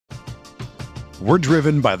We're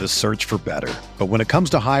driven by the search for better. But when it comes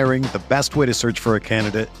to hiring, the best way to search for a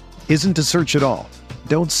candidate isn't to search at all.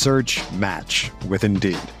 Don't search, match with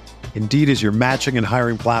Indeed. Indeed is your matching and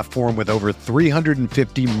hiring platform with over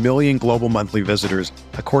 350 million global monthly visitors,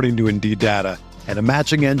 according to Indeed data, and a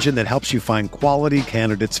matching engine that helps you find quality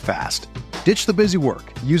candidates fast. Ditch the busy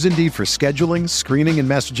work. Use Indeed for scheduling, screening, and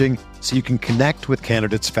messaging so you can connect with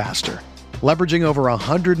candidates faster. Leveraging over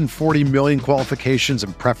 140 million qualifications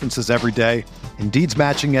and preferences every day, Indeed's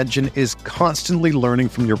matching engine is constantly learning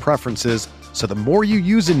from your preferences, so the more you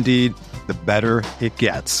use Indeed, the better it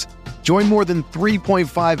gets. Join more than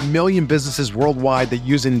 3.5 million businesses worldwide that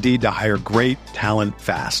use Indeed to hire great talent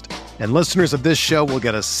fast. And listeners of this show will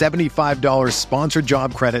get a $75 sponsored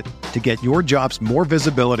job credit to get your jobs more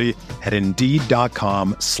visibility at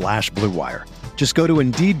Indeed.com/Blue Wire. Just go to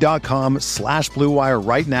Indeed.com/Blue Wire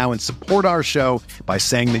right now and support our show by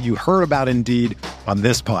saying that you heard about Indeed on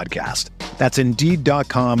this podcast. That's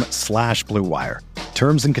Indeed.com/Blue Wire.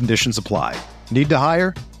 Terms and conditions apply. Need to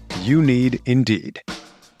hire? You need Indeed.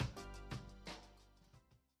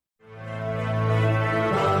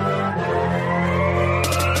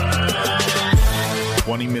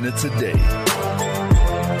 20 minutes a day,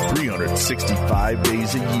 365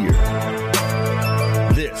 days a year.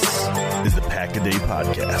 This is the Pack-A-Day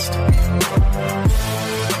Podcast.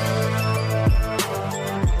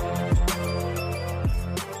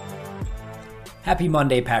 Happy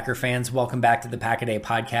Monday, Packer fans. Welcome back to the Pack-A-Day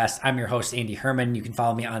Podcast. I'm your host, Andy Herman. You can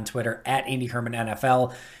follow me on Twitter at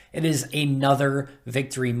AndyHermanNFL. It is another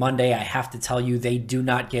Victory Monday. I have to tell you, they do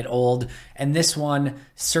not get old. And this one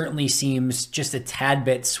certainly seems just a tad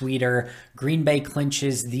bit sweeter. Green Bay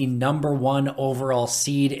clinches the number one overall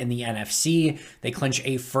seed in the NFC. They clinch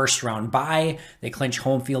a first-round bye. They clinch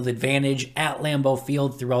home field advantage at Lambeau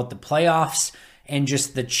Field throughout the playoffs. And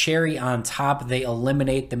just the cherry on top, they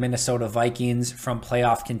eliminate the Minnesota Vikings from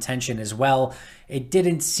playoff contention as well. It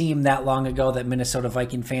didn't seem that long ago that Minnesota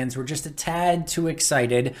Viking fans were just a tad too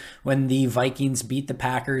excited when the Vikings beat the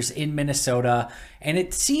Packers in Minnesota. And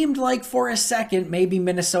it seemed like for a second, maybe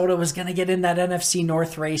Minnesota was going to get in that NFC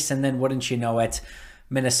North race. And then wouldn't you know it,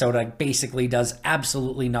 Minnesota basically does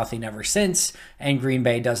absolutely nothing ever since, and Green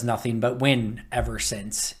Bay does nothing but win ever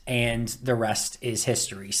since, and the rest is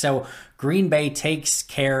history. So Green Bay takes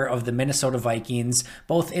care of the Minnesota Vikings,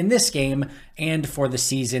 both in this game and for the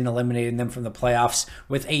season, eliminating them from the playoffs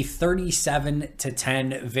with a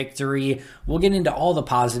 37-10 victory. We'll get into all the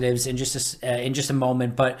positives in just a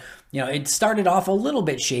moment, but it started off a little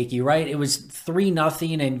bit shaky, right? It was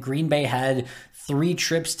 3-0, and Green Bay had 3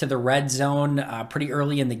 trips to the red zone pretty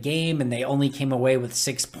early in the game, and they only came away with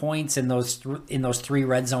 6 points in those 3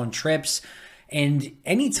 red zone trips. And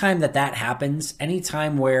anytime that happens,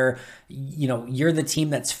 anytime where you're the team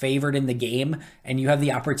that's favored in the game and you have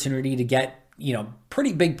the opportunity to get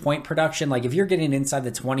pretty big point production, like if you're getting inside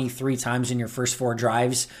the 23 times in your first 4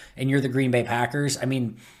 drives and you're the Green Bay Packers, I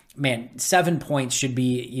mean, man, 7 points should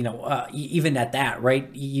be, even at that, right?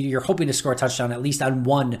 You're hoping to score a touchdown at least on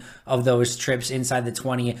one of those trips inside the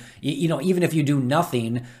 20. Even if you do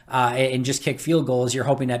nothing and just kick field goals, you're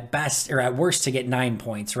hoping at best or at worst to get 9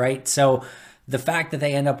 points, right? So the fact that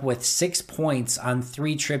they end up with 6 points on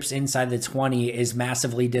 3 trips inside the 20 is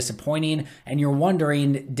massively disappointing. And you're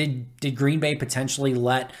wondering, did Green Bay potentially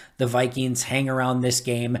let the Vikings hang around this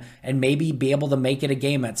game and maybe be able to make it a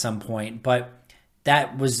game at some point? But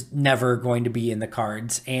that was never going to be in the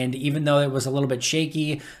cards. And even though it was a little bit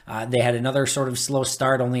shaky, they had another sort of slow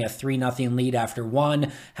start, only a 3-0 lead after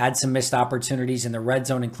 1, had some missed opportunities in the red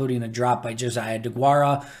zone, including a drop by Josiah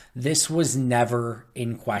DeGuara. This was never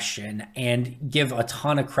in question, and give a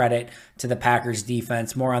ton of credit to the Packers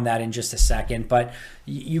defense. More on that in just a second, but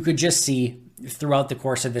you could just see throughout the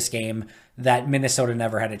course of this game that Minnesota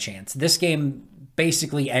never had a chance. This game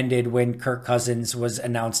basically ended when Kirk Cousins was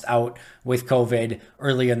announced out with COVID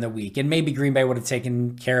earlier in the week. And maybe Green Bay would have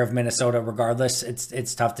taken care of Minnesota regardless.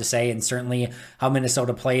 It's tough to say. And certainly how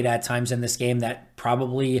Minnesota played at times in this game, that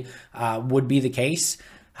probably would be the case.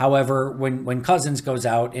 However, when Cousins goes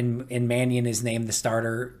out and Mannion is named the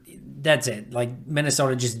starter, that's it. Like,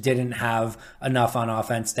 Minnesota just didn't have enough on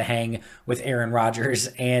offense to hang with Aaron Rodgers.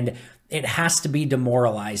 And it has to be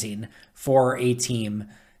demoralizing for a team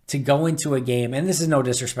to go into a game, and this is no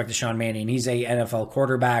disrespect to Sean Mannion. He's a NFL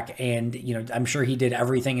quarterback, and I'm sure he did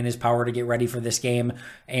everything in his power to get ready for this game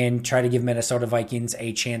and try to give Minnesota Vikings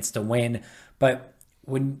a chance to win. But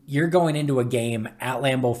when you're going into a game at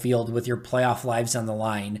Lambeau Field with your playoff lives on the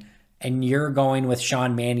line, and you're going with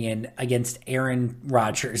Sean Mannion against Aaron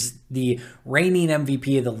Rodgers, the reigning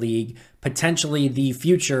MVP of the league, potentially the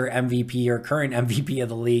future MVP or current MVP of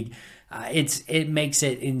the league, it makes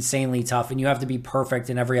it insanely tough, and you have to be perfect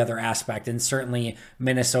in every other aspect. And certainly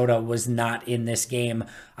Minnesota was not in this game.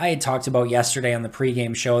 I had talked about yesterday on the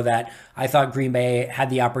pregame show that I thought Green Bay had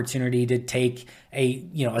the opportunity to take a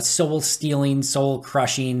soul-stealing,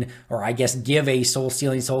 soul-crushing, or I guess give a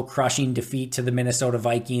soul-stealing, soul-crushing defeat to the Minnesota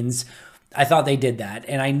Vikings. I thought they did that.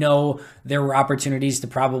 And I know there were opportunities to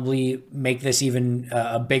probably make this even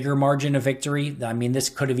a bigger margin of victory. I mean, this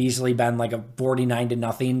could have easily been like a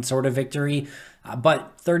 49-0 sort of victory.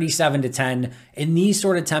 But 37-10 in these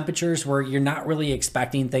sort of temperatures where you're not really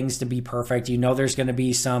expecting things to be perfect. There's going to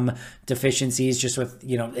be some deficiencies just with,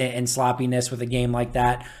 and sloppiness with a game like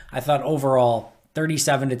that. I thought overall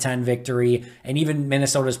 37-10 victory, and even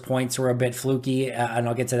Minnesota's points were a bit fluky, and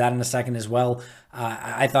I'll get to that in a second as well.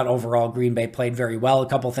 I thought overall Green Bay played very well. A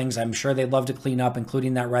couple things I'm sure they'd love to clean up,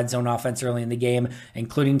 including that red zone offense early in the game,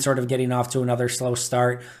 including sort of getting off to another slow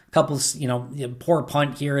start. A couple, poor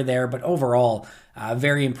punt here or there, but overall,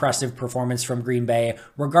 very impressive performance from Green Bay,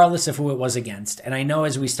 regardless of who it was against. And I know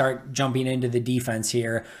as we start jumping into the defense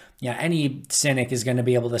here, any cynic is going to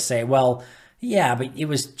be able to say, well, yeah, but it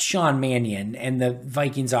was Sean Mannion and the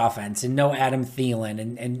Vikings offense and no Adam Thielen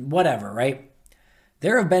and whatever, right?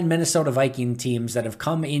 There have been Minnesota Viking teams that have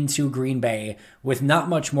come into Green Bay with not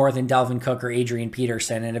much more than Dalvin Cook or Adrian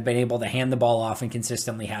Peterson and have been able to hand the ball off and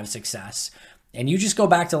consistently have success. And you just go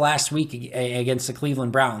back to last week against the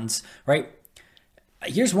Cleveland Browns, right?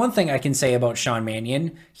 Here's one thing I can say about Sean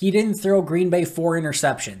Mannion. He didn't throw Green Bay 4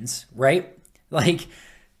 interceptions, right? If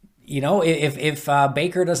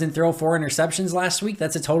Baker doesn't throw 4 interceptions last week,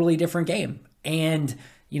 that's a totally different game. And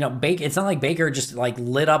Baker, it's not like Baker just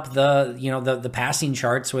lit up the passing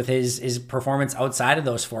charts with his performance outside of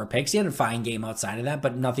those 4 picks. He had a fine game outside of that,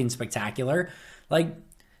 but nothing spectacular.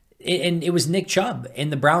 And it was Nick Chubb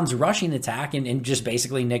and the Browns rushing attack and just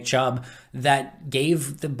basically Nick Chubb that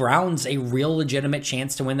gave the Browns a real legitimate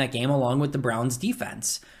chance to win that game along with the Browns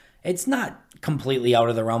defense. It's not completely out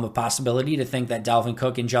of the realm of possibility to think that Dalvin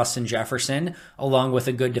Cook and Justin Jefferson, along with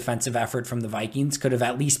a good defensive effort from the Vikings, could have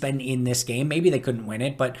at least been in this game. Maybe they couldn't win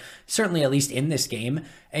it, but certainly at least in this game.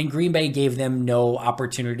 And Green Bay gave them no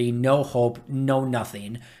opportunity, no hope, no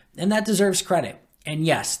nothing. And that deserves credit. And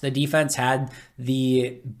yes, the defense had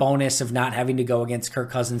the bonus of not having to go against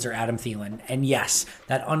Kirk Cousins or Adam Thielen. And yes,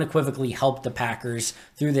 that unequivocally helped the Packers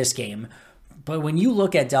through this game. But when you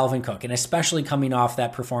look at Dalvin Cook, and especially coming off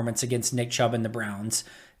that performance against Nick Chubb and the Browns,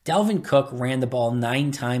 Dalvin Cook ran the ball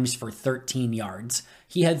 9 times for 13 yards.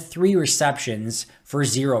 He had 3 receptions for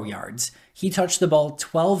 0 yards. He touched the ball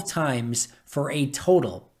 12 times for a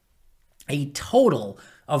total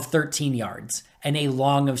of 13 yards and a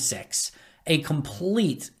long of 6. A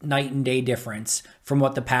complete night and day difference from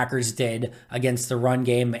what the Packers did against the run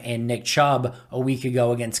game and Nick Chubb a week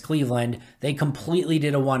ago against Cleveland. They completely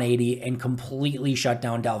did a 180 and completely shut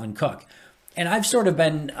down Dalvin Cook. And I've sort of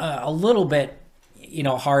been a little bit,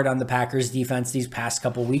 hard on the Packers defense these past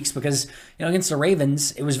couple weeks because, against the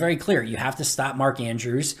Ravens, it was very clear. You have to stop Mark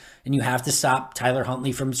Andrews and you have to stop Tyler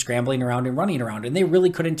Huntley from scrambling around and running around. And they really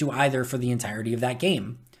couldn't do either for the entirety of that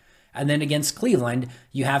game. And then against Cleveland,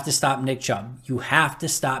 you have to stop Nick Chubb. You have to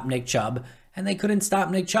stop Nick Chubb. And they couldn't stop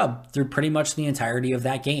Nick Chubb through pretty much the entirety of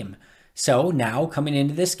that game. So now coming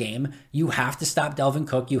into this game, you have to stop Dalvin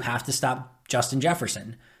Cook. You have to stop Justin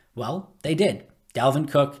Jefferson. Well, they did. Dalvin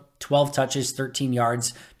Cook, 12 touches, 13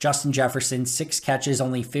 yards. Justin Jefferson, 6 catches,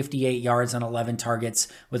 only 58 yards on 11 targets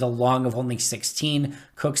with a long of only 16.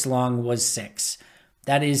 Cook's long was 6.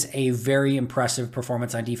 That is a very impressive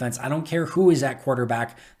performance on defense. I don't care who is at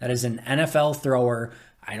quarterback. That is an NFL thrower.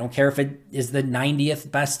 I don't care if it is the 90th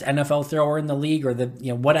best NFL thrower in the league or the,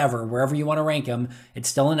 whatever, wherever you want to rank him. It's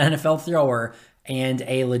still an NFL thrower and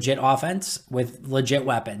a legit offense with legit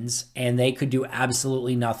weapons. And they could do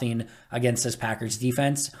absolutely nothing against this Packers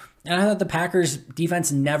defense. And I thought the Packers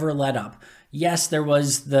defense never let up. Yes, there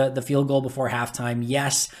was the field goal before halftime.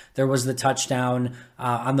 Yes, there was the touchdown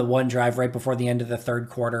on the one drive right before the end of the third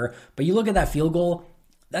quarter. But you look at that field goal,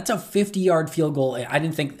 that's a 50-yard field goal.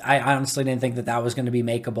 I honestly didn't think that was going to be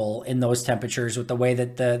makeable in those temperatures with the way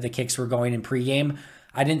that the kicks were going in pregame.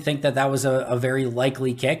 I didn't think that was a very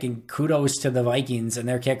likely kick, and kudos to the Vikings and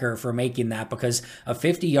their kicker for making that, because a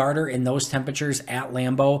 50-yarder in those temperatures at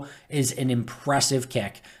Lambeau is an impressive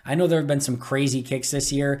kick. I know there have been some crazy kicks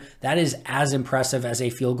this year. That is as impressive as a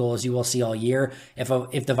field goal as you will see all year.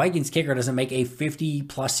 If the Vikings kicker doesn't make a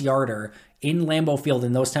 50-plus yarder in Lambeau Field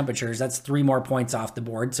in those temperatures, that's 3 more points off the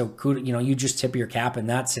board. So, you just tip your cap in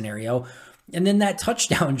that scenario. And then that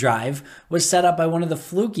touchdown drive was set up by one of the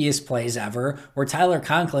flukiest plays ever, where Tyler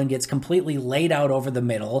Conklin gets completely laid out over the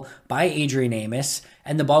middle by Adrian Amos,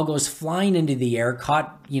 and the ball goes flying into the air,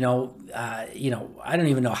 caught, I don't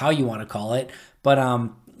even know how you want to call it, but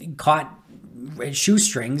caught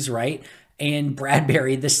shoestrings, right? And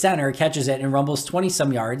Bradbury, the center, catches it and rumbles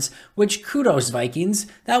 20-some yards, which kudos, Vikings.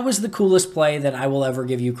 That was the coolest play that I will ever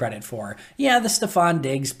give you credit for. Yeah, the Stephon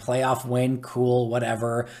Diggs playoff win, cool,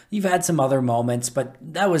 whatever. You've had some other moments, but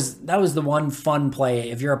that was the one fun play.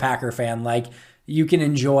 If you're a Packer fan, like, you can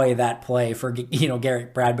enjoy that play for,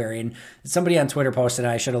 Garrett Bradbury. And somebody on Twitter posted,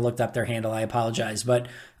 I should have looked up their handle, I apologize, but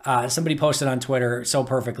somebody posted on Twitter so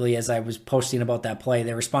perfectly as I was posting about that play.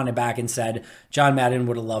 They responded back and said, John Madden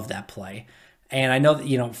would have loved that play. And I know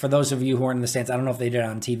that, for those of you who aren't in the stands, I don't know if they did it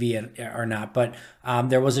on TV or not, but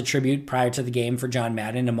there was a tribute prior to the game for John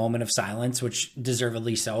Madden, a moment of silence, which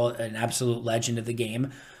deservedly so, an absolute legend of the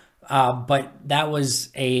game. But that was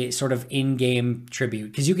a sort of in-game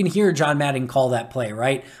tribute, because you can hear John Madden call that play,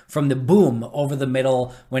 right? From the boom over the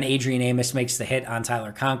middle when Adrian Amos makes the hit on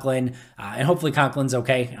Tyler Conklin. And hopefully Conklin's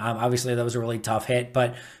okay. Obviously that was a really tough hit,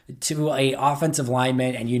 but to a offensive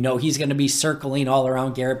lineman, and he's going to be circling all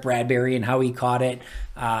around Garrett Bradbury and how he caught it,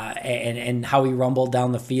 and how he rumbled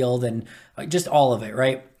down the field, and just all of it,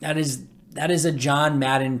 right? That is a John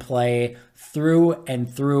Madden play through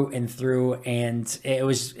and through and through, and it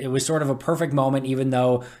was sort of a perfect moment, even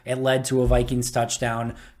though it led to a Vikings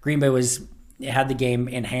touchdown. Green Bay had the game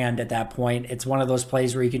in hand at that point. It's one of those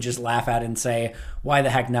plays where you can just laugh at and say, why the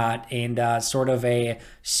heck not? And sort of a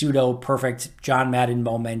pseudo-perfect John Madden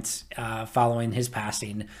moment following his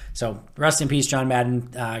passing. So rest in peace, John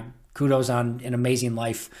Madden. Kudos on an amazing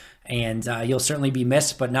life. And you'll certainly be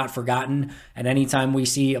missed, but not forgotten. And anytime we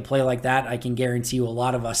see a play like that, I can guarantee you a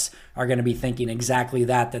lot of us are going to be thinking exactly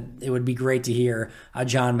that it would be great to hear a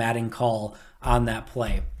John Madden call on that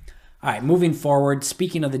play. All right, moving forward,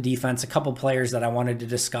 speaking of the defense, a couple players that I wanted to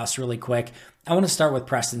discuss really quick. I want to start with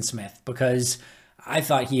Preston Smith, because I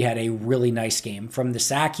thought he had a really nice game. From the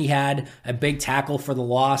sack he had, a big tackle for the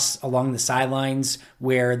loss along the sidelines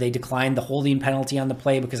where they declined the holding penalty on the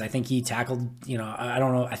play, because I think he tackled, I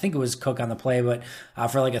don't know, I think it was Cook on the play, but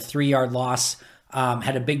for like a 3-yard loss,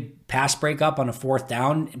 had a big pass breakup on a 4th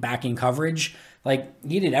down, back in coverage. Like,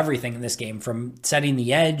 he did everything in this game, from setting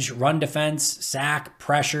the edge, run defense, sack,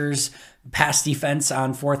 pressures, pass defense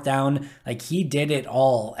on 4th down. Like, he did it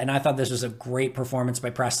all. And I thought this was a great performance by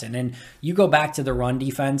Preston. And you go back to the run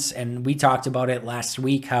defense, and we talked about it last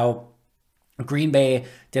week, how Green Bay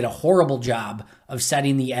did a horrible job of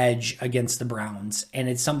setting the edge against the Browns, and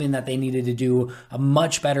it's something that they needed to do a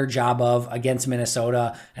much better job of against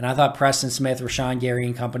Minnesota. And I thought Preston Smith, Rashawn Gary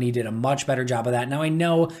and company did a much better job of that. Now, I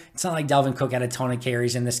know it's not like Dalvin Cook had a ton of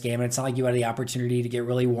carries in this game, and it's not like you had the opportunity to get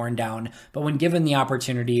really worn down, but when given the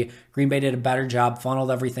opportunity, Green Bay did a better job,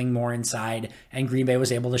 funneled everything more inside, and Green Bay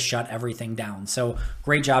was able to shut everything down. So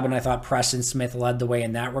great job, and I thought Preston Smith led the way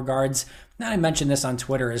in that regards. Now, I mentioned this on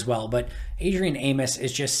Twitter as well, but Adrian Amos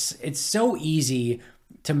is it's so easy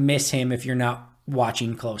to miss him if you're not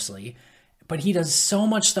watching closely. But he does so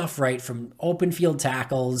much stuff right, from open field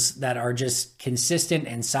tackles that are just consistent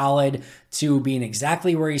and solid to being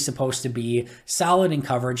exactly where he's supposed to be, solid in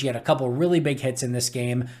coverage. He had a couple really big hits in this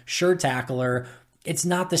game, sure tackler. It's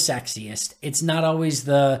not the sexiest. It's not always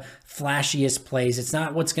the flashiest plays. It's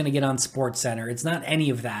not what's going to get on SportsCenter. It's not any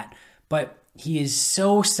of that. But he is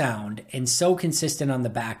so sound and so consistent on the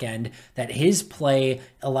back end that his play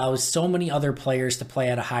allows so many other players to play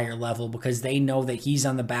at a higher level, because they know that he's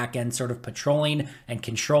on the back end sort of patrolling and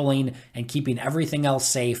controlling and keeping everything else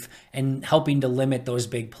safe and helping to limit those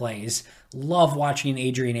big plays. Love watching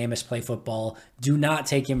Adrian Amos play football. Do not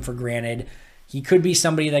take him for granted. He could be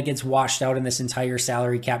somebody that gets washed out in this entire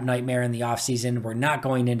salary cap nightmare in the offseason. We're not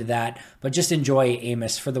going into that, but just enjoy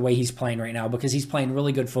Amos for the way he's playing right now, because he's playing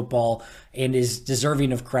really good football and is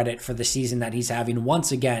deserving of credit for the season that he's having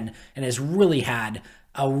once again, and has really had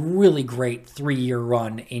a really great 3-year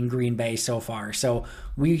run in Green Bay so far. So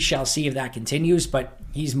we shall see if that continues, but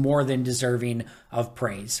he's more than deserving of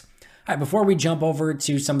praise. All right, before we jump over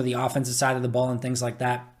to some of the offensive side of the ball and things like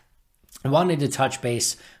that, I wanted to touch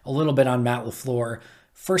base a little bit on Matt LaFleur.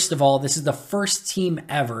 First of all, this is the first team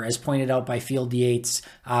ever, as pointed out by Field Yates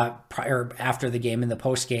after the game in the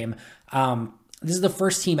post game. This is the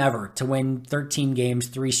first team ever to win 13 games,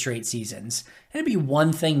 3 straight seasons. It'd be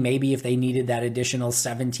one thing maybe if they needed that additional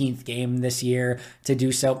 17th game this year to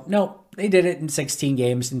do so. No, they did it in 16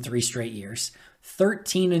 games in 3 straight years.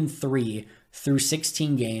 13-3 through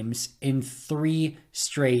 16 games in 3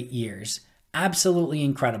 straight years. Absolutely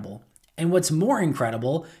incredible. And what's more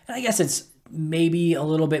incredible, and I guess it's maybe a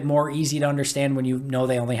little bit more easy to understand when you know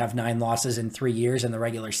they only have 9 losses in 3 years in the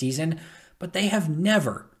regular season, but they have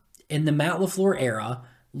never, in the Matt LaFleur era,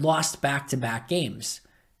 lost back-to-back games.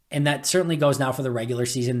 And that certainly goes now for the regular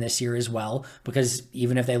season this year as well, because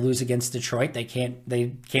even if they lose against Detroit, they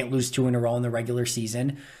can't lose 2 in a row in the regular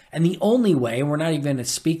season. And the only way, and we're not even going to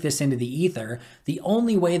speak this into the ether, the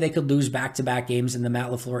only way they could lose back-to-back games in the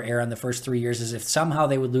Matt LaFleur era in the first 3 years is if somehow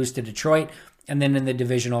they would lose to Detroit and then in the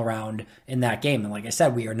divisional round in that game. And like I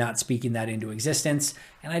said, we are not speaking that into existence,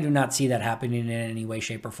 and I do not see that happening in any way,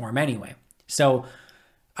 shape, or form anyway. So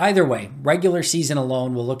either way, regular season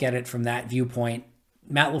alone, we'll look at it from that viewpoint.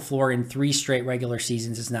 Matt LaFleur in 3 straight regular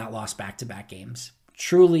seasons has not lost back-to-back games.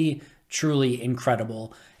 Truly, truly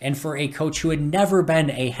incredible. And for a coach who had never been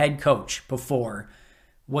a head coach before,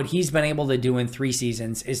 what he's been able to do in 3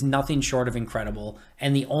 seasons is nothing short of incredible.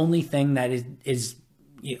 And the only thing that is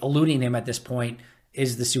eluding him at this point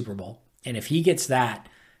is the Super Bowl. And if he gets that,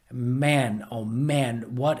 man, oh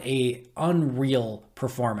man, what a unreal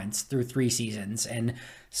performance through 3 seasons. And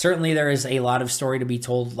certainly there is a lot of story to be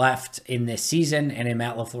told left in this season and in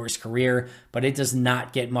Matt LaFleur's career, but it does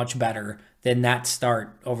not get much better than that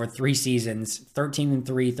start over 3 seasons, 13-3,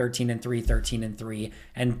 13-3, 13-3,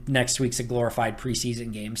 and next week's a glorified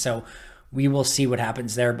preseason game. So we will see what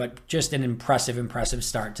happens there, but just an impressive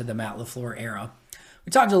start to the Matt LaFleur era. We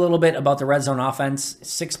talked a little bit about the red zone offense,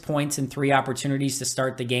 6 points and 3 opportunities to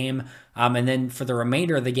start the game. And then for the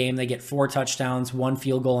remainder of the game, they get 4 touchdowns, 1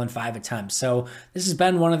 field goal, and 5 attempts. So this has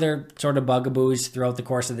been one of their sort of bugaboos throughout the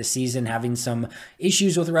course of the season, having some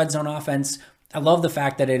issues with red zone offense. I love the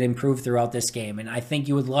fact that it improved throughout this game, and I think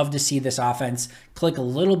you would love to see this offense click a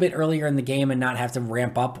little bit earlier in the game and not have to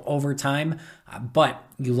ramp up over time. But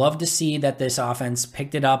you love to see that this offense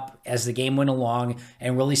picked it up as the game went along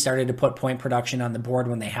and really started to put point production on the board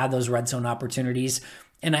when they had those red zone opportunities.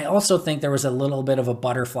 And I also think there was a little bit of a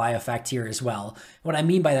butterfly effect here as well. What I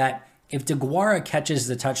mean by that, if DeGuara catches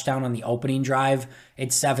the touchdown on the opening drive,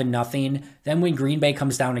 it's 7-0. Then when Green Bay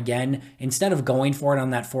comes down again, instead of going for it on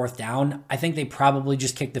that 4th down, I think they probably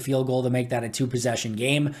just kick the field goal to make that a 2-possession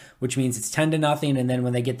game, which means it's 10-0. And then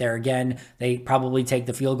when they get there again, they probably take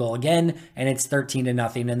the field goal again, and it's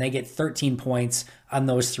 13-0. And they get 13 points on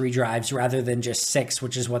those 3 drives rather than just 6,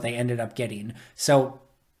 which is what they ended up getting. So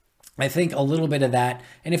I think a little bit of that.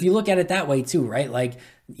 And if you look at it that way too, right? Like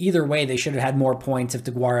either way, they should have had more points if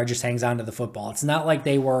DeGuara just hangs on to the football. It's not like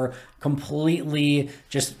they were completely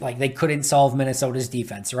just like they couldn't solve Minnesota's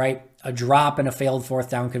defense, right? A drop and a failed 4th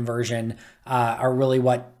down conversion are really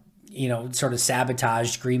what, sort of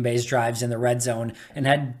sabotaged Green Bay's drives in the red zone. And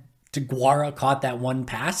had DeGuara caught that one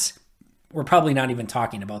pass, we're probably not even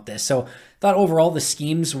talking about this. So I thought overall the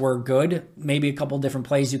schemes were good. Maybe a couple different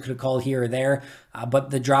plays you could have called here or there,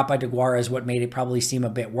 but the drop by DeGuara is what made it probably seem a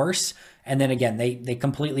bit worse. And then again, they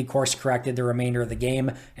completely course corrected the remainder of the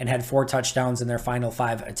game and had 4 touchdowns in their final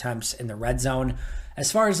 5 attempts in the red zone. As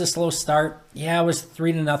far as the slow start, it was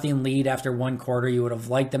 3-0 lead after 1 quarter. You would have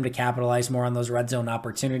liked them to capitalize more on those red zone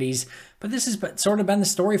opportunities, but this has sort of been the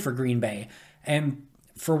story for Green Bay. And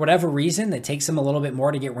for whatever reason, it takes them a little bit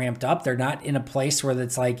more to get ramped up. They're not in a place where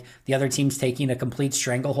it's like the other team's taking a complete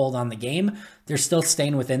stranglehold on the game. They're still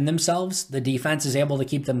staying within themselves. The defense is able to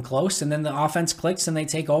keep them close, and then the offense clicks and they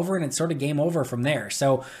take over, and it's sort of game over from there.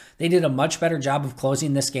 So they did a much better job of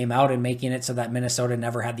closing this game out and making it so that Minnesota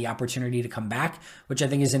never had the opportunity to come back, which I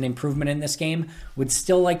think is an improvement in this game. Would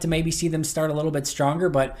still like to maybe see them start a little bit stronger,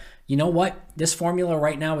 but you know what? This formula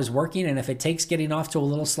right now is working, and if it takes getting off to a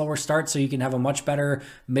little slower start so you can have a much better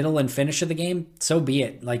middle and finish of the game, so be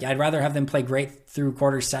it. Like, I'd rather have them play great through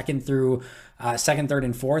quarters second through second, third,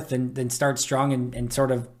 and fourth than start strong and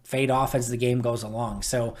sort of fade off as the game goes along.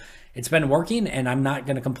 So it's been working, and I'm not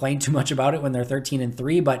going to complain too much about it when they're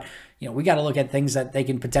 13-3, but we got to look at things that they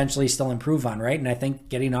can potentially still improve on, right? And I think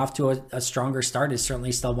getting off to a stronger start is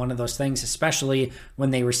certainly still one of those things, especially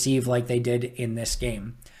when they receive like they did in this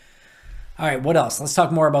game. All right, what else? Let's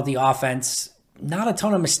talk more about the offense. Not a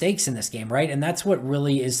ton of mistakes in this game, right? And that's what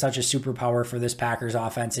really is such a superpower for this Packers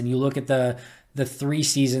offense. And you look at the 3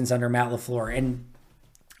 seasons under Matt LaFleur, and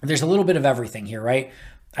there's a little bit of everything here, right?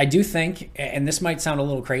 I do think, and this might sound a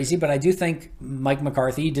little crazy, but I do think Mike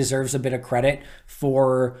McCarthy deserves a bit of credit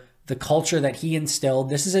for the culture that he instilled.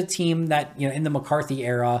 This is a team that, in the McCarthy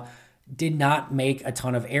era, did not make a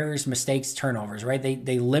ton of errors, mistakes, turnovers, right?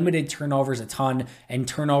 They limited turnovers a ton, and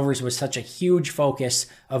turnovers was such a huge focus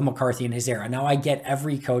of McCarthy in his era. Now, I get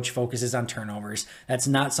every coach focuses on turnovers. That's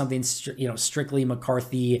not something, strictly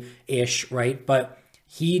McCarthy-ish, right? But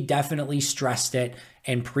he definitely stressed it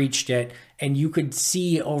and preached it. And you could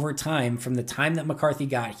see over time, from the time that McCarthy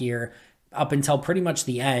got here, up until pretty much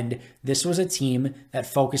the end, this was a team that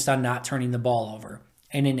focused on not turning the ball over.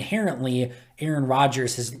 And inherently, Aaron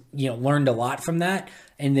Rodgers has, learned a lot from that.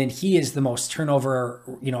 And then he is the most turnover,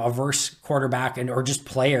 averse quarterback or just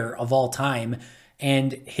player of all time.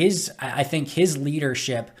 And I think his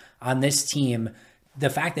leadership on this team, the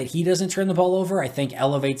fact that he doesn't turn the ball over, I think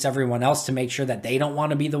elevates everyone else to make sure that they don't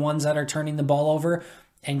want to be the ones that are turning the ball over.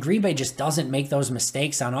 And Green Bay just doesn't make those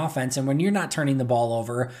mistakes on offense. And when you're not turning the ball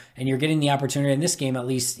over and you're getting the opportunity in this game, at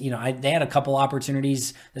least, they had a couple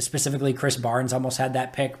opportunities, specifically Chris Barnes almost had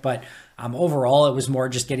that pick. But overall, it was more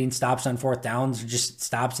just getting stops on fourth downs or just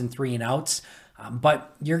stops and 3 and outs.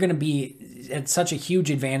 But you're going to be at such a huge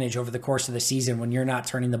advantage over the course of the season when you're not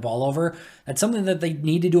turning the ball over. That's something that they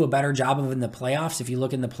need to do a better job of in the playoffs. If you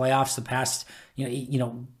look in the playoffs, the past,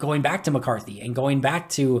 going back to McCarthy and going back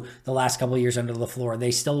to the last couple of years under LaFleur, they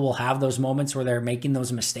still will have those moments where they're making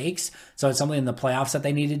those mistakes. So it's something in the playoffs that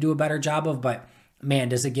they need to do a better job of. But man,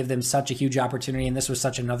 does it give them such a huge opportunity. And this was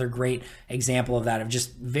such another great example of that, of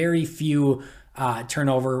just very few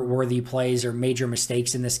turnover-worthy plays or major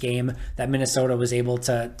mistakes in this game that Minnesota was able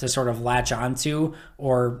to sort of latch onto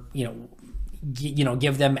or,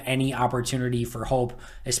 give them any opportunity for hope,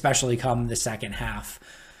 especially come the second half.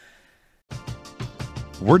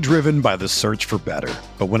 We're driven by the search for better.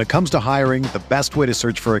 But when it comes to hiring, the best way to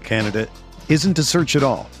search for a candidate isn't to search at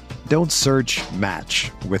all. Don't search, match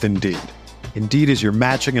with Indeed. Indeed is your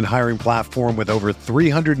matching and hiring platform with over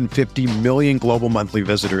 350 million global monthly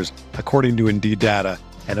visitors, according to Indeed data,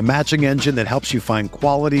 and a matching engine that helps you find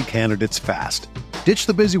quality candidates fast. Ditch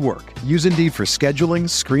the busy work. Use Indeed for scheduling,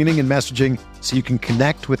 screening, and messaging so you can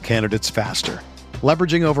connect with candidates faster.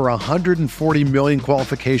 Leveraging over 140 million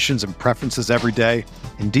qualifications and preferences every day,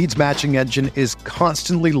 Indeed's matching engine is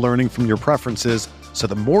constantly learning from your preferences, so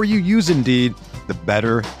the more you use Indeed, the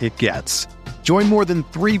better it gets. Join more than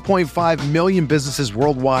 3.5 million businesses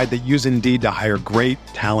worldwide that use Indeed to hire great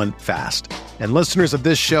talent fast. And listeners of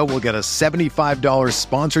this show will get a $75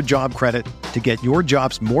 sponsored job credit to get your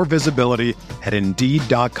jobs more visibility at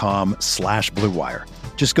Indeed.com/Blue Wire.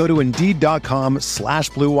 Just go to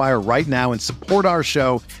Indeed.com/Blue Wire right now and support our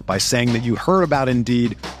show by saying that you heard about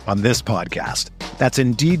Indeed on this podcast. That's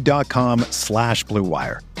Indeed.com/Blue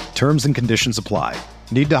Wire. Terms and conditions apply.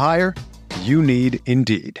 Need to hire? You need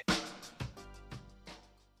Indeed.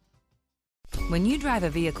 When you drive a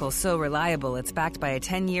vehicle so reliable it's backed by a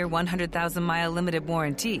 10-year, 100,000-mile limited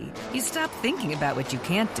warranty, you stop thinking about what you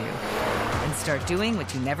can't do and start doing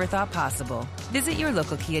what you never thought possible. Visit your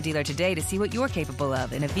local Kia dealer today to see what you're capable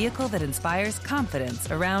of in a vehicle that inspires confidence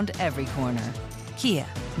around every corner. Kia,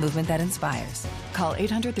 movement that inspires. Call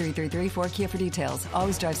 800-333-4KIA for details.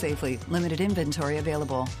 Always drive safely. Limited inventory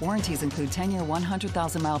available. Warranties include 10-year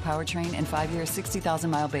 100,000-mile powertrain and 5-year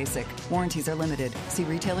 60,000-mile basic. Warranties are limited. See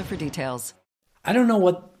retailer for details. I don't know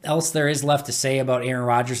what else there is left to say about Aaron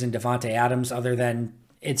Rodgers and Davante Adams other than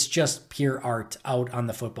it's just pure art out on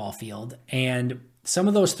the football field. And some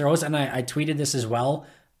of those throws, and I tweeted this as well,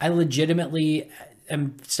 I legitimately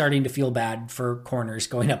am starting to feel bad for corners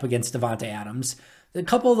going up against Davante Adams. A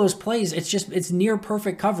couple of those plays, it's near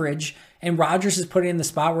perfect coverage, and Rodgers is putting it in the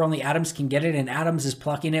spot where only Adams can get it, and Adams is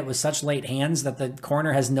plucking it with such late hands that the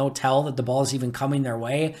corner has no tell that the ball is even coming their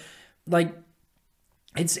way. Like,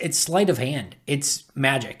 it's sleight of hand. It's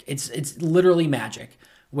magic. It's literally magic,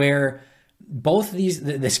 where both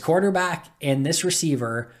this quarterback and this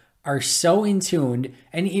receiver are so in tune.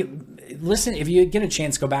 And listen, if you get a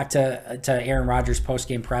chance, go back to Aaron Rodgers'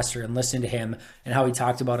 post-game presser and listen to him and how he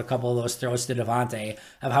talked about a couple of those throws to Davante,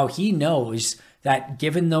 of how he knows that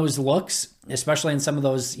given those looks, especially in some of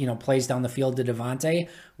those plays down the field to Davante,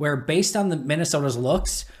 where based on the Minnesota's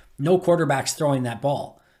looks, no quarterback's throwing that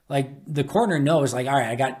ball. Like, the corner knows, like, all right,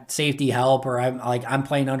 I got safety help, or I'm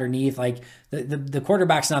playing underneath. Like, the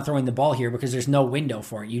quarterback's not throwing the ball here because there's no window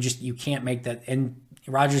for it. You can't make that. And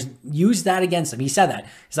Rodgers used that against him. He said that.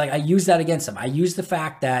 He's like, I used that against him. I used the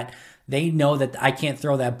fact that they know that I can't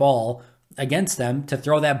throw that ball against them to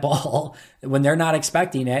throw that ball when they're not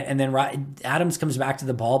expecting it. And then Adams comes back to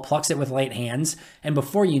the ball, plucks it with late hands, and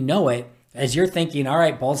before you know it, as you're thinking, all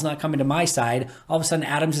right, ball's not coming to my side, all of a sudden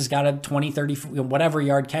Adams has got a 20, 30, whatever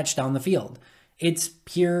yard catch down the field. It's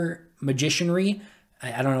pure magicianry.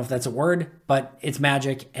 I don't know if that's a word, but it's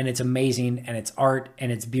magic, and it's amazing, and it's art, and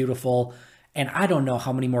it's beautiful. And I don't know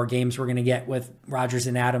how many more games we're going to get with Rodgers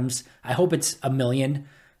and Adams. I hope it's 1 million,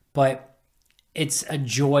 but it's a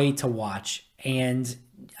joy to watch. And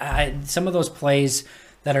some of those plays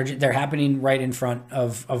they're happening right in front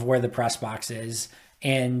of where the press box is.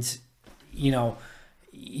 And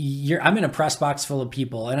I'm in a press box full of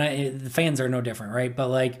people, and the fans are no different, right? But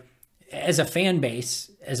like, as a fan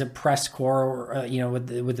base, as a press corps,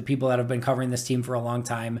 with the people that have been covering this team for a long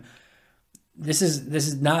time, this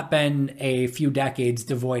has not been a few decades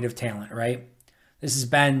devoid of talent, right? This has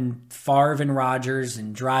been Favre and Rodgers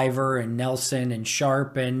and Driver and Nelson and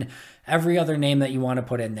Sharp and every other name that you want to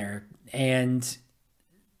put in there. And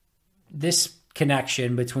this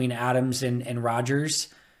connection between Adams and Rodgers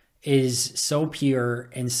is so pure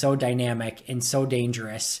and so dynamic and so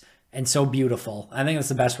dangerous and so beautiful. I think that's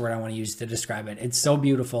the best word I want to use to describe it. It's so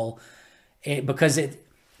beautiful because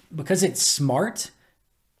it's smart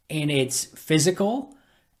and it's physical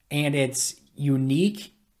and it's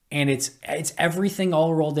unique and it's everything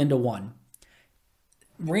all rolled into one.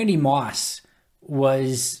 Randy Moss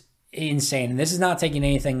was insane. And this is not taking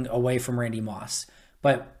anything away from Randy Moss,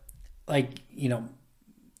 but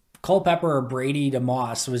Culpepper or Brady to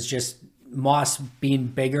Moss was just Moss being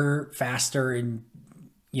bigger, faster, and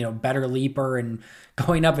better leaper and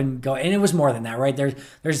going up and go. And it was more than that, right?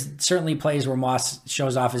 There's certainly plays where Moss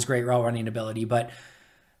shows off his great route running ability, but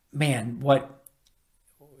man,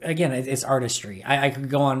 it's artistry. I could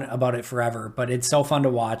go on about it forever, but it's so fun to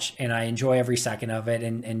watch and I enjoy every second of it.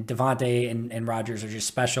 And Devontae and Rodgers are just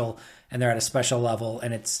special and they're at a special level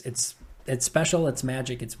and it's special. It's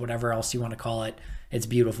magic. It's whatever else you want to call it. It's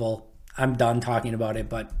beautiful. I'm done talking about it,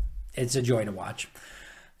 but it's a joy to watch.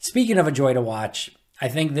 Speaking of a joy to watch, I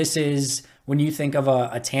think this is when you think of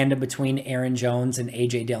a tandem between Aaron Jones and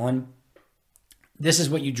A.J. Dillon, this is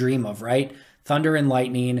what you dream of, right? Thunder and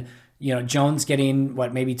lightning. Jones getting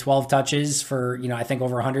maybe 12 touches for, I think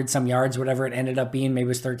over 100 some yards, whatever it ended up being, maybe it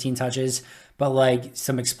was 13 touches, but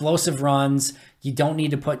some explosive runs. You don't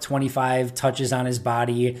need to put 25 touches on his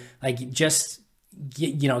body. Just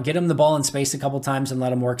get him the ball in space a couple times and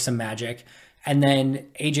let him work some magic. And then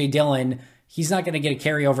A.J. Dillon, he's not going to get a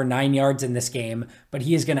carry over 9 yards in this game, but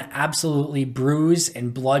he is going to absolutely bruise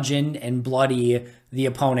and bludgeon and bloody the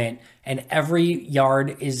opponent. And every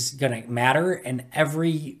yard is going to matter. And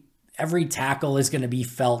every tackle is going to be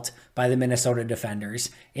felt by the Minnesota defenders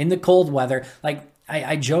in the cold weather.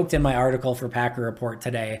 I joked in my article for Packer Report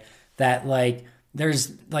today that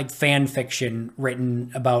there's fan fiction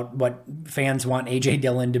written about what fans want A.J.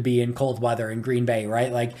 Dillon to be in cold weather in Green Bay,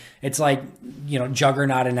 right? It's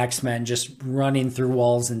Juggernaut and X-Men just running through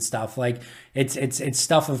walls and stuff. It's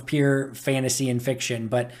stuff of pure fantasy and fiction,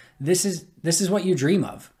 but this is what you dream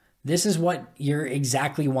of. This is what you're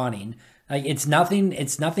exactly wanting. It's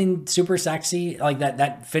nothing super sexy.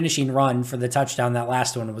 That finishing run for the touchdown, that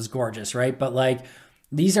last one was gorgeous, right? But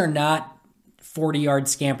these are not 40-yard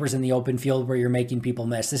scampers in the open field where you're making people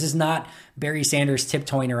miss. This is not Barry Sanders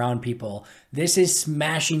tiptoeing around people. This is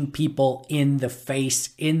smashing people in the face,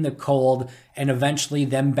 in the cold, and eventually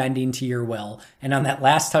them bending to your will. And on that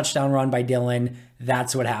last touchdown run by Dillon,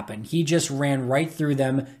 that's what happened. He just ran right through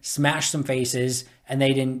them, smashed some faces, and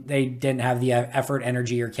they didn't have the effort,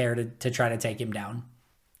 energy, or care to try to take him down.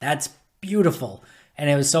 That's beautiful. And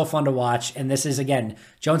it was so fun to watch. And this is, again,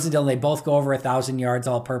 Jones and Dillon, they both go over 1,000 yards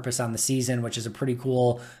all purpose on the season, which is a pretty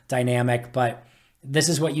cool dynamic. But this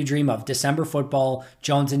is what you dream of. December football,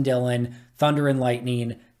 Jones and Dillon, Thunder and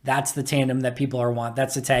Lightning. That's the tandem that people want.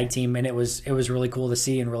 That's the tag team. And it was really cool to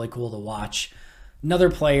see and really cool to watch. Another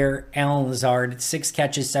player, Allen Lazard, 6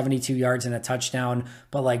 catches, 72 yards and a touchdown,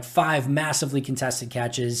 but 5 massively contested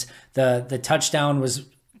catches. The touchdown was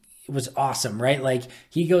awesome, right?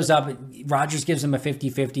 He goes up, Rodgers gives him a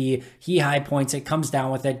 50-50, he high points it, comes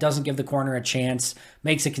down with it, doesn't give the corner a chance,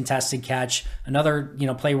 makes a contested catch. Another,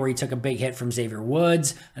 play where he took a big hit from Xavier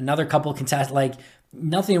Woods, another couple contest,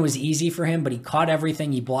 nothing was easy for him, but he caught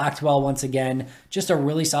everything. He blocked well once again. Just a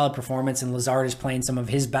really solid performance, and Lazard is playing some of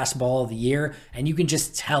his best ball of the year, and you can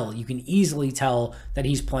easily tell that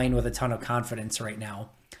he's playing with a ton of confidence right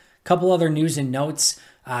now. Couple other news and notes.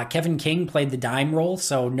 Kevin King played the dime role,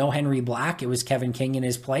 so no Henry Black. It was Kevin King in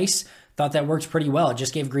his place. Thought that worked pretty well. It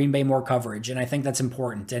just gave Green Bay more coverage, and I think that's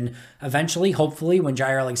important. And eventually, hopefully, when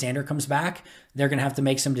Jair Alexander comes back, they're going to have to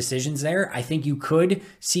make some decisions there. I think you could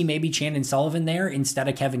see maybe Chandon Sullivan there instead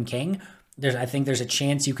of Kevin King. I think there's a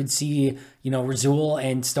chance you could see, Rasul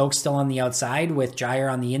and Stokes still on the outside with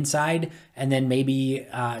Jair on the inside, and then maybe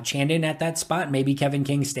Chandon at that spot. Maybe Kevin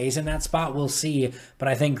King stays in that spot. We'll see. But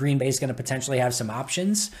I think Green Bay is going to potentially have some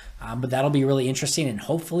options. But that'll be really interesting, and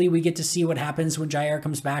hopefully we get to see what happens when Jair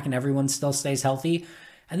comes back and everyone still stays healthy.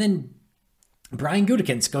 And then Brian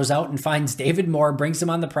Gutekunst goes out and finds David Moore, brings him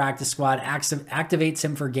on the practice squad, activates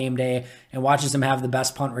him for game day, and watches him have the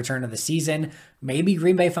best punt return of the season. Maybe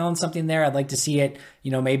Green Bay found something there. I'd like to see it,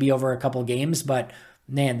 maybe over a couple games, but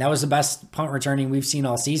man, that was the best punt returning we've seen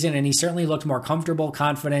all season, and he certainly looked more comfortable,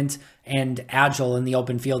 confident, and agile in the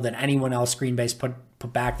open field than anyone else Green Bay's put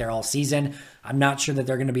put back there all season. I'm not sure that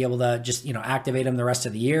they're going to be able to just, activate him the rest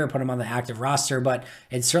of the year, put him on the active roster, but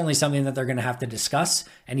it's certainly something that they're going to have to discuss.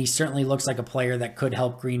 And he certainly looks like a player that could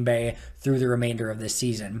help Green Bay through the remainder of this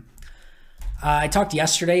season. I talked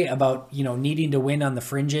yesterday about, needing to win on the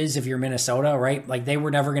fringes if you're Minnesota, right? Like they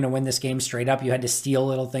were never going to win this game straight up. You had to steal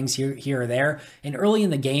little things here or there. And early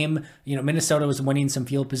in the game, Minnesota was winning some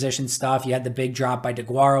field position stuff. You had the big drop by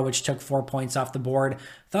DeGuara, which took 4 points off the board.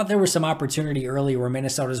 Thought there was some opportunity early where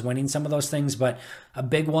Minnesota's winning some of those things, but a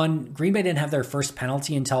big one, Green Bay didn't have their first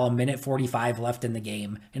penalty until 1:45 left in the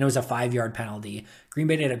game, and it was a 5-yard penalty. Green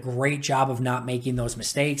Bay did a great job of not making those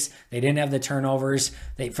mistakes. They didn't have the turnovers.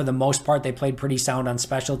 For the most part, they played pretty sound on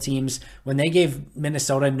special teams. When they gave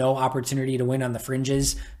Minnesota no opportunity to win on the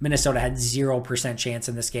fringes, Minnesota had 0% chance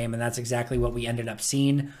in this game, and that's exactly what we ended up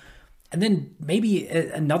seeing. And then maybe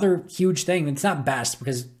another huge thing, it's not best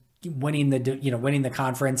because winning the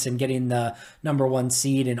conference and getting the number 1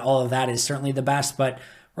 seed and all of that is certainly the best, but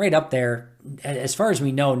right up there, as far as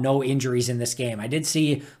we know, no injuries in this game. I did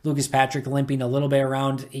see Lucas Patrick limping a little bit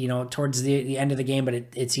around, towards the end of the game, but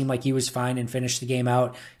it seemed like he was fine and finished the game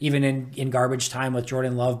out. Even in garbage time with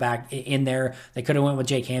Jordan Love back in there, they could have went with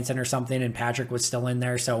Jake Hansen or something, and Patrick was still in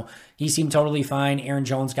there, so he seemed totally fine. Aaron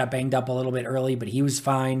Jones got banged up a little bit early, but he was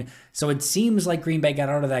fine. So it seems like Green Bay got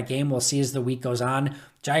out of that game. We'll see as the week goes on.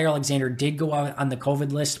 Jair Alexander did go out on the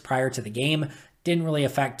COVID list prior to the game. Didn't really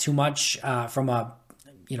affect too much from a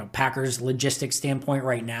Packers logistics standpoint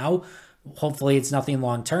right now. Hopefully it's nothing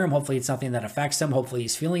long-term. Hopefully it's nothing that affects him. Hopefully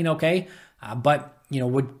he's feeling okay. But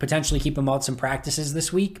would potentially keep him out some practices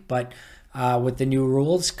this week. But with the new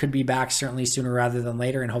rules, could be back certainly sooner rather than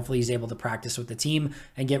later. And hopefully he's able to practice with the team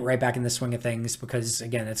and get right back in the swing of things. Because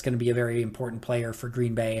again, it's going to be a very important player for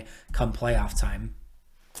Green Bay come playoff time.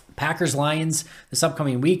 Packers-Lions this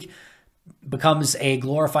upcoming week becomes a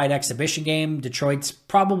glorified exhibition game. Detroit's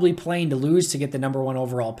probably playing to lose to get the number 1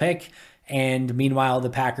 overall pick. And meanwhile, the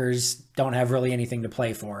Packers don't have really anything to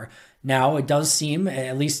play for. Now, it does seem,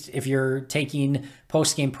 at least if you're taking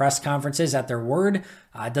post-game press conferences at their word,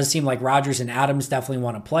 it does seem like Rodgers and Adams definitely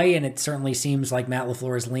want to play. And it certainly seems like Matt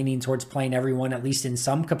LaFleur is leaning towards playing everyone, at least in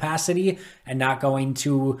some capacity, and not going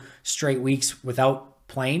 2 straight weeks without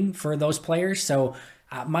playing for those players. So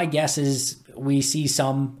my guess is we see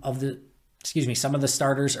some of the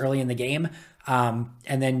starters early in the game, and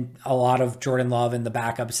then a lot of Jordan Love and the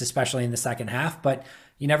backups, especially in the second half. But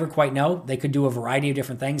you never quite know. They could do a variety of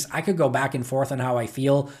different things. I could go back and forth on how I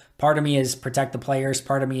feel. Part of me is protect the players.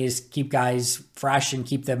 Part of me is keep guys fresh and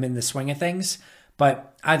keep them in the swing of things.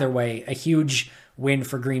 But either way, a huge win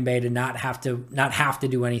for Green Bay to not have to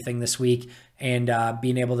do anything this week, and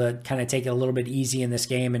being able to kind of take it a little bit easy in this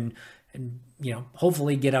game and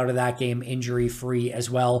hopefully get out of that game injury-free as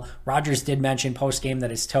well. Rodgers did mention post-game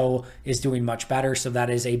that his toe is doing much better, so that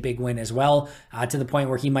is a big win as well, to the point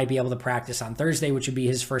where he might be able to practice on Thursday, which would be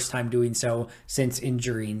his first time doing so since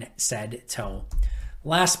injuring said toe.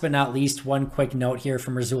 Last but not least, one quick note here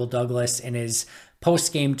from Rasul Douglas in his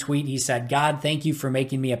post-game tweet. He said, "God, thank you for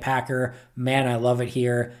making me a Packer. Man, I love it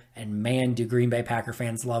here. And man, do Green Bay Packer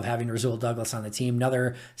fans love having Rasul Douglas on the team."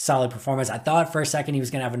 Another solid performance. I thought for a second he was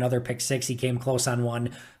going to have another pick 6. He came close on one,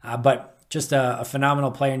 but just a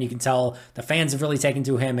phenomenal player. And you can tell the fans have really taken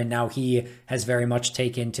to him, and now he has very much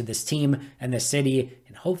taken to this team and this city.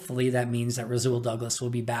 And hopefully that means that Rasul Douglas will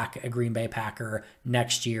be back a Green Bay Packer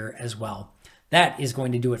next year as well. That is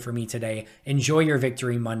going to do it for me today. Enjoy your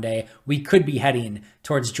Victory Monday. We could be heading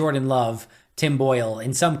towards Jordan Love, Tim Boyle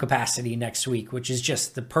in some capacity next week, which is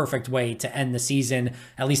just the perfect way to end the season,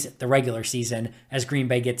 at least the regular season, as Green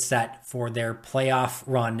Bay gets set for their playoff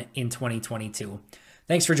run in 2022.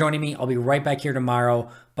 Thanks for joining me. I'll be right back here tomorrow.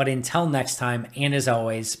 But until next time, and as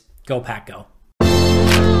always, go Pack Go.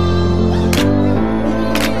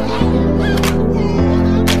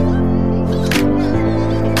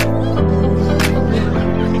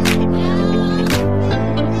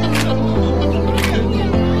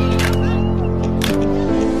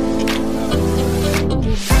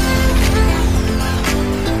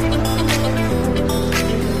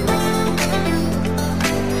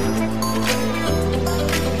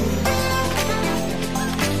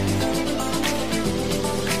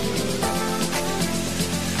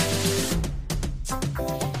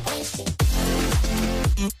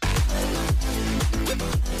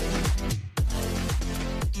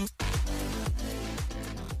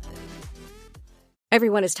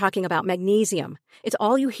 Everyone is talking about magnesium. It's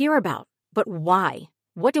all you hear about. But why?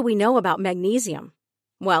 What do we know about magnesium?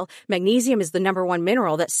 Well, magnesium is the #1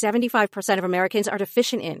 mineral that 75% of Americans are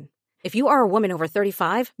deficient in. If you are a woman over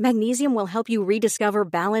 35, magnesium will help you rediscover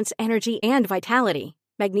balance, energy, and vitality.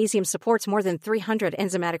 Magnesium supports more than 300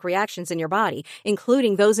 enzymatic reactions in your body,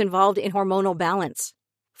 including those involved in hormonal balance.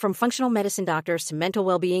 From functional medicine doctors to mental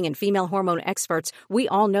well-being and female hormone experts, we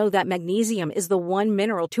all know that magnesium is the one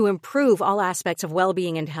mineral to improve all aspects of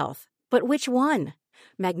well-being and health. But which one?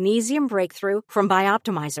 Magnesium Breakthrough from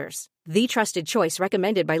Bioptimizers, the trusted choice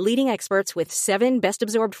recommended by leading experts with 7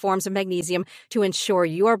 best-absorbed forms of magnesium to ensure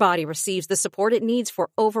your body receives the support it needs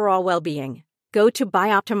for overall well-being. Go to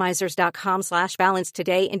bioptimizers.com/balance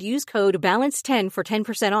today and use code BALANCE10 for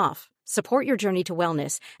 10% off. Support your journey to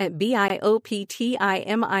wellness at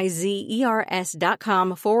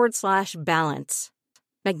bioptimizers.com/balance.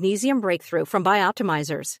 Magnesium Breakthrough from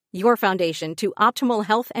Bioptimizers, your foundation to optimal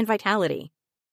health and vitality.